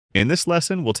In this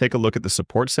lesson, we'll take a look at the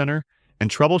Support Center and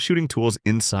troubleshooting tools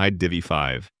inside Divi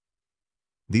 5.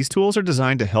 These tools are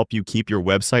designed to help you keep your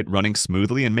website running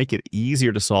smoothly and make it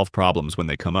easier to solve problems when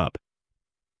they come up.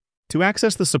 To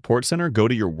access the Support Center, go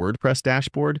to your WordPress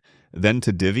dashboard, then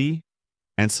to Divi,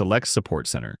 and select Support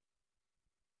Center.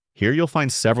 Here you'll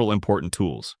find several important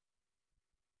tools.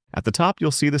 At the top,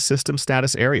 you'll see the System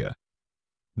Status area.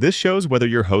 This shows whether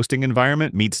your hosting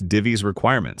environment meets Divi's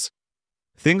requirements.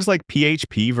 Things like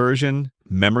PHP version,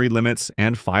 memory limits,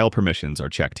 and file permissions are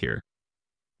checked here.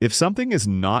 If something is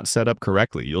not set up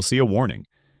correctly, you'll see a warning,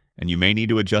 and you may need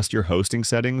to adjust your hosting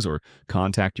settings or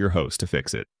contact your host to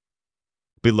fix it.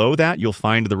 Below that, you'll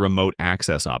find the Remote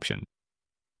Access option.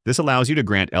 This allows you to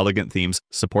grant Elegant Themes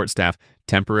support staff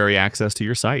temporary access to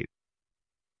your site.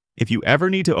 If you ever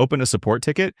need to open a support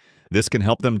ticket, this can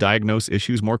help them diagnose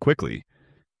issues more quickly.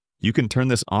 You can turn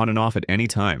this on and off at any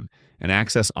time, and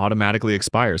access automatically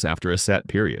expires after a set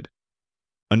period.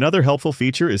 Another helpful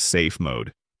feature is Safe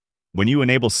Mode. When you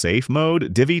enable Safe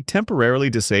Mode, Divi temporarily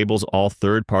disables all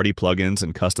third-party plugins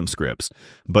and custom scripts,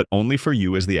 but only for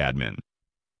you as the admin.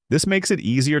 This makes it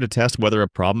easier to test whether a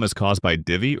problem is caused by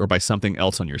Divi or by something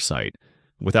else on your site,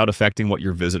 without affecting what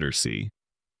your visitors see.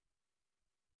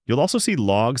 You'll also see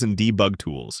logs and debug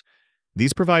tools.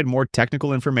 These provide more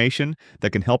technical information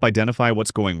that can help identify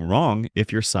what's going wrong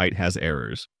if your site has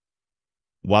errors.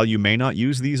 While you may not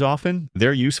use these often,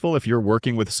 they're useful if you're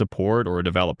working with support or a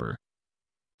developer.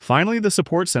 Finally, the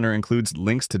Support Center includes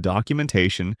links to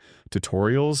documentation,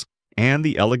 tutorials, and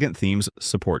the Elegant Themes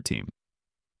support team.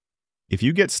 If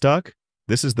you get stuck,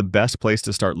 this is the best place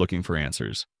to start looking for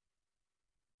answers.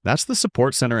 That's the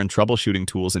Support Center and troubleshooting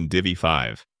tools in Divi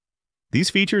 5. These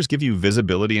features give you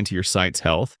visibility into your site's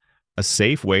health, a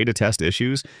safe way to test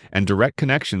issues, and direct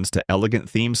connections to Elegant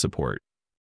Theme support.